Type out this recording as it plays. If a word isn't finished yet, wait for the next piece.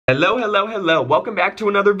Hello, hello, hello. Welcome back to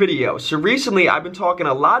another video. So recently I've been talking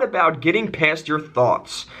a lot about getting past your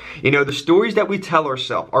thoughts. You know, the stories that we tell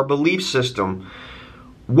ourselves, our belief system,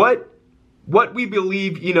 what we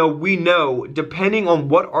believe, we know depending on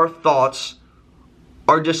what our thoughts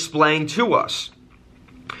are displaying to us.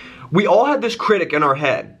 We all have this critic in our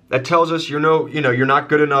head that tells us, you're not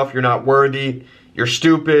good enough, you're not worthy, you're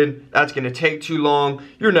stupid, that's going to take too long,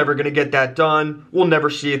 you're never going to get that done, we'll never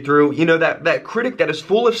see it through. You know, that critic that is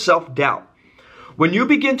full of self-doubt. When you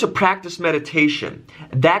begin to practice meditation,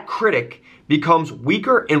 that critic becomes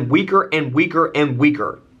weaker and weaker and weaker and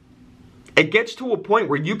weaker. It gets to a point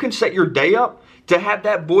where you can set your day up to have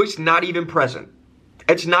that voice not even present.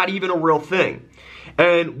 It's not even a real thing.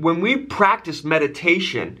 And when we practice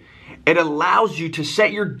meditation, it allows you to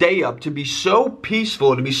set your day up to be so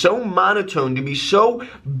peaceful, to be so monotone, to be so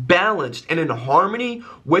balanced and in harmony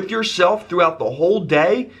with yourself throughout the whole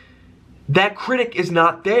day. That critic is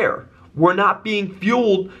not there. We're not being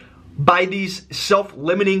fueled by these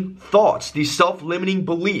self-limiting thoughts, these self-limiting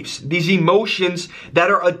beliefs, these emotions that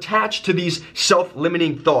are attached to these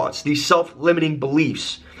self-limiting thoughts, these self-limiting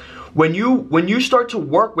beliefs. When you start to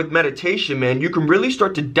work with meditation, man, you can really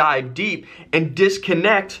start to dive deep and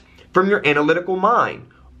disconnect from your analytical mind,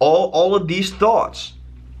 all of these thoughts.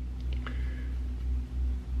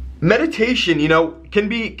 Meditation, can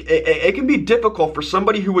be difficult for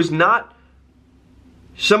somebody who is not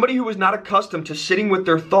accustomed to sitting with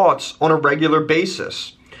their thoughts on a regular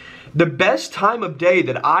basis. The best time of day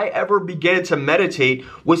that I ever began to meditate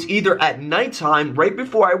was either at nighttime, right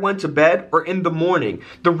before I went to bed, or in the morning.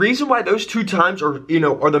 The reason why those two times are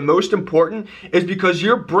the most important is because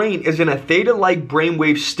your brain is in a theta-like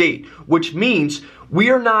brainwave state, which means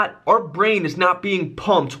our brain is not being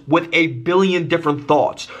pumped with a billion different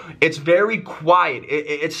thoughts. It's very quiet.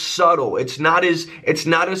 It's subtle. It's not as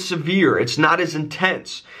severe. It's not as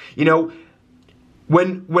intense.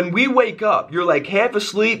 When we wake up, you're like half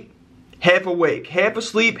asleep, half awake, half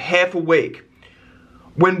asleep, half awake.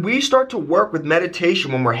 When we start to work with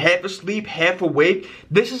meditation, when we're half asleep, half awake,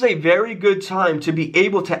 this is a very good time to be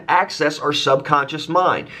able to access our subconscious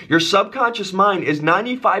mind. Your subconscious mind is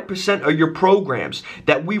 95% of your programs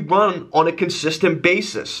that we run on a consistent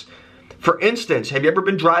basis. For instance, have you ever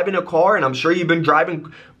been driving a car? And I'm sure you've been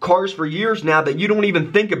driving cars for years now that you don't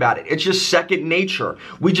even think about it. It's just second nature.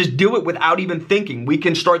 We just do it without even thinking. We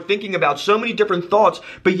can start thinking about so many different thoughts,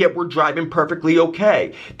 but yet we're driving perfectly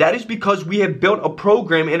okay. That is because we have built a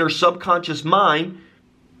program in our subconscious mind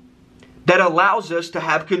that allows us to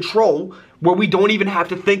have control where we don't even have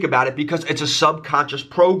to think about it because it's a subconscious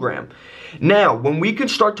program. Now, when we can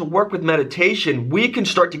start to work with meditation, we can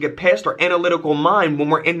start to get past our analytical mind when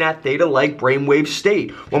we're in that theta-like brainwave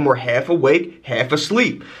state, when we're half awake, half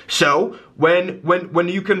asleep. So, when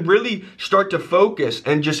you can really start to focus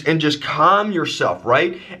and just calm yourself,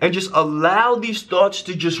 right? And just allow these thoughts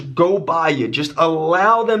to just go by you. Just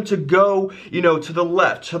allow them to go, to the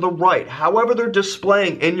left, to the right, however they're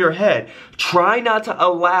displaying in your head. Try not to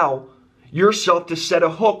allow yourself to set a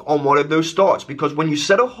hook on one of those thoughts, because when you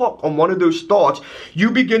set a hook on one of those thoughts, you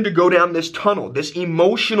begin to go down this tunnel, this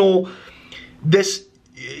emotional,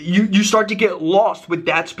 you start to get lost with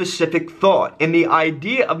that specific thought. And the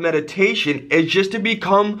idea of meditation is just to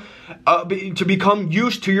become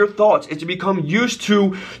used to your thoughts. It's to become used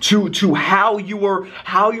to how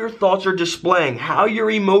your thoughts are displaying, how your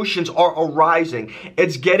emotions are arising.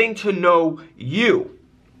 It's getting to know you.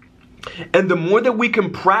 And the more that we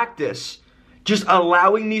can practice just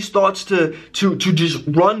allowing these thoughts to just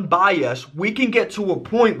run by us, we can get to a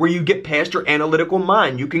point where you get past your analytical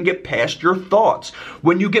mind. You can get past your thoughts.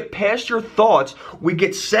 When you get past your thoughts, we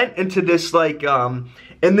get sent into this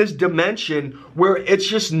in this dimension where it's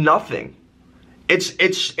just nothing.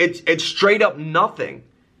 It's straight up nothing.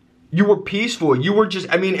 You were peaceful. You were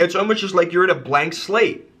it's almost just like you're in a blank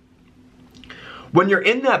slate. When you're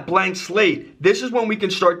in that blank slate, this is when we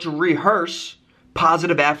can start to rehearse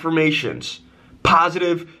positive affirmations,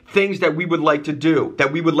 positive things that we would like to do,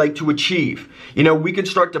 that we would like to achieve. We can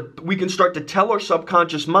start to tell our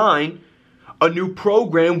subconscious mind a new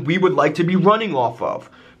program we would like to be running off of.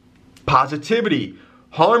 Positivity,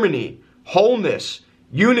 harmony, wholeness,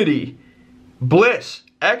 unity, bliss,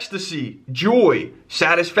 ecstasy, joy,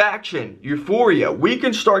 satisfaction, euphoria. We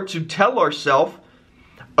can start to tell ourselves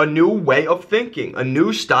a new way of thinking, a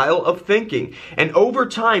new style of thinking. And over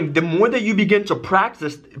time, the more that you begin to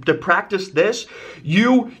practice this,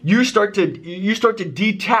 you start to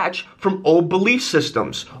detach from old belief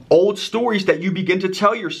systems, old stories that you begin to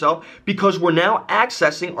tell yourself, because we're now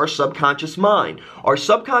accessing our subconscious mind. Our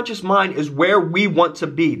subconscious mind is where we want to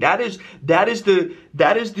be. That is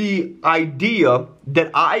the idea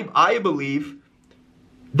that I believe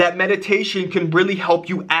that meditation can really help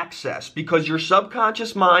you access, because your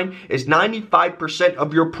subconscious mind is 95%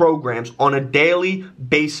 of your programs on a daily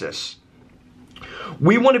basis.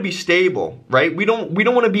 We want to be stable, right? We don't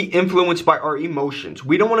want to be influenced by our emotions.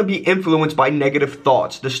 We don't want to be influenced by negative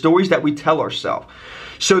thoughts, the stories that we tell ourselves.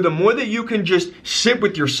 So the more that you can just sit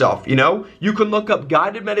with yourself, you can look up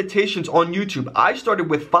guided meditations on YouTube. I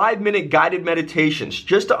started with 5-minute guided meditations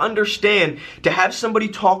just to understand, to have somebody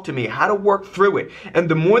talk to me, how to work through it. And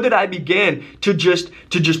the more that I began to just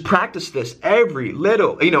practice this every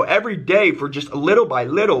day for just little by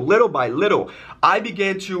little, I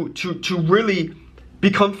began to really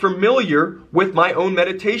become familiar with my own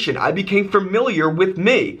meditation. I became familiar with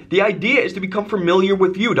me. The idea is to become familiar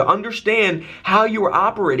with you, to understand how you are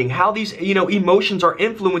operating, how these emotions are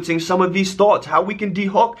influencing some of these thoughts, how we can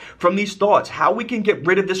dehook from these thoughts, how we can get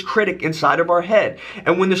rid of this critic inside of our head.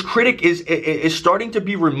 And when this critic is starting to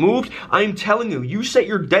be removed, I'm telling you, you set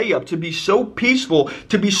your day up to be so peaceful,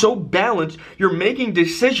 to be so balanced. You're making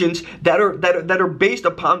decisions that are based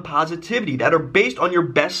upon positivity, that are based on your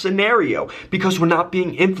best scenario, because we're not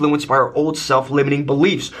being influenced by our old self-limiting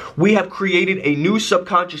beliefs. We have created a new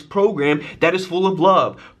subconscious program that is full of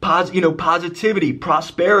love, positivity,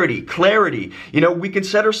 prosperity, clarity. We can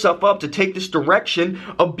set ourselves up to take this direction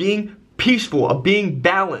of being peaceful, of being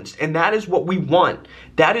balanced, and that is what we want.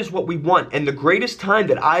 That is what we want. And the greatest time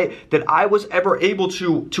that I was ever able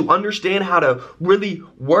to understand how to really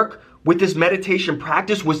work with this meditation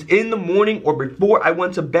practice was in the morning or before I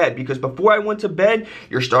went to bed, because before I went to bed,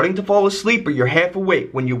 you're starting to fall asleep or you're half awake.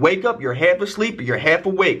 When you wake up, you're half asleep or you're half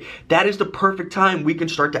awake. That is the perfect time we can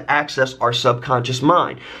start to access our subconscious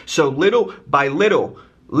mind. So little by little,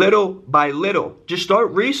 just start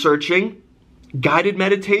researching guided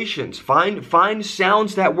meditations. Find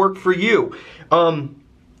sounds that work for you.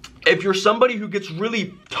 If you're somebody who gets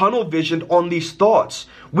really tunnel visioned on these thoughts,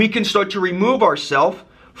 we can start to remove ourselves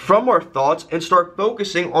from our thoughts and start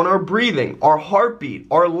focusing on our breathing, our heartbeat,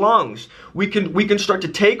 our lungs. We can start to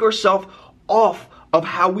take ourselves off of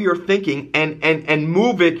how we are thinking and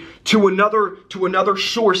move it to another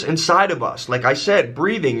source inside of us. Like I said,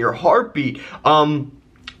 breathing, your heartbeat,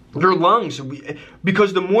 your lungs.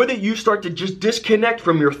 Because the more that you start to just disconnect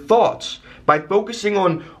from your thoughts by focusing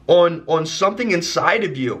on something inside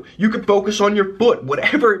of you, you can focus on your foot,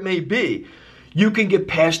 whatever it may be. You can get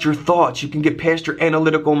past your thoughts. You can get past your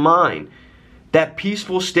analytical mind. That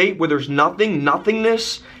peaceful state where there's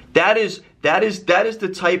nothingness, that is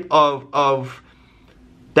the type of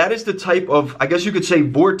I guess you could say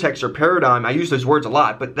vortex or paradigm. I use those words a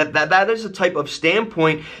lot, but that is the type of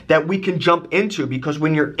standpoint that we can jump into, because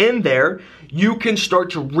when you're in there, you can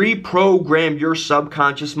start to reprogram your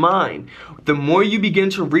subconscious mind. The more you begin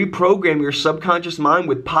to reprogram your subconscious mind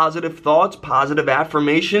with positive thoughts, positive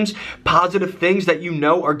affirmations, positive things that you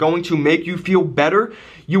know are going to make you feel better,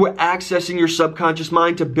 you are accessing your subconscious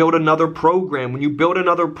mind to build another program. When you build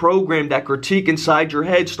another program, that critique inside your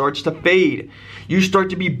head starts to fade. You start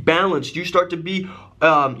to be balanced. You start to be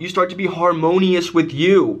harmonious with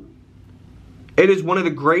you. It is one of the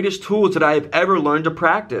greatest tools that I have ever learned to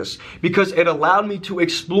practice, because it allowed me to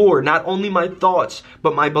explore not only my thoughts,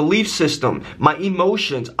 but my belief system, my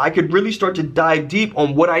emotions. I could really start to dive deep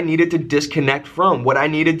on what I needed to disconnect from, what I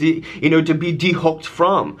needed to be dehooked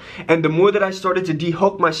from. And the more that I started to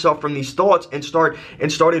dehook myself from these thoughts and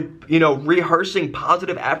started rehearsing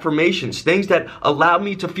positive affirmations, things that allowed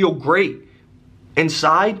me to feel great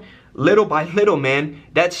inside, little by little, man,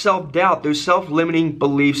 that self-doubt, those self-limiting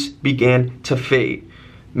beliefs began to fade.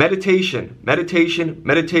 Meditation.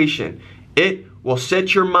 It will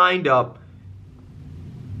set your mind up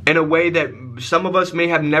in a way that some of us may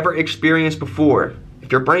have never experienced before. If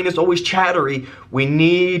your brain is always chattery, we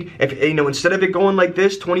need, instead of it going like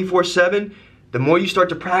this 24/7, the more you start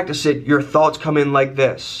to practice it, your thoughts come in like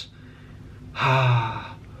this.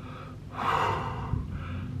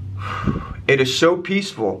 It is so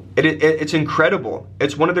peaceful. It's incredible.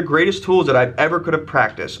 It's one of the greatest tools that I've ever could have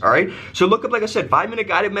practiced. All right. So look up, like I said, 5-minute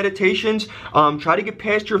guided meditations. Try to get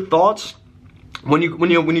past your thoughts. When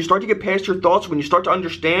you start to get past your thoughts, when you start to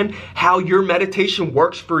understand how your meditation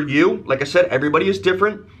works for you, like I said, everybody is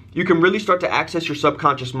different. you can really start to access your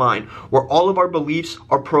subconscious mind, where all of our beliefs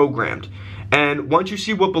are programmed. And once you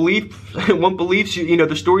see what beliefs,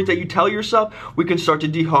 the stories that you tell yourself, we can start to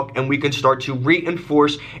dehook and we can start to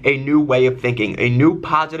reinforce a new way of thinking, a new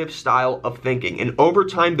positive style of thinking. And over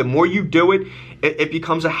time, the more you do it, it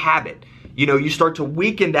becomes a habit. You start to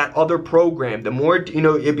weaken that other program. The more,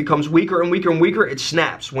 it becomes weaker and weaker and weaker, it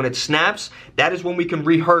snaps. When it snaps, that is when we can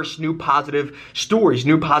rehearse new positive stories,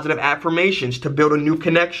 new positive affirmations to build a new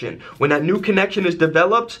connection. When that new connection is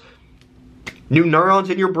developed, new neurons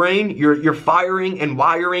in your brain, you're firing and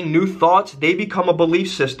wiring new thoughts. They become a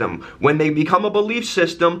belief system. When they become a belief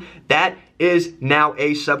system, that is now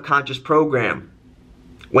a subconscious program.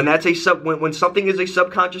 When something is a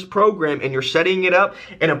subconscious program and you're setting it up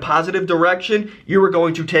in a positive direction, you are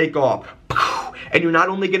going to take off. And you're not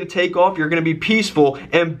only going to take off, you're going to be peaceful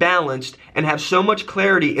and balanced and have so much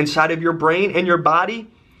clarity inside of your brain and your body.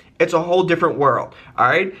 It's a whole different world. All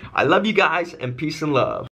right? I love you guys, and peace and love.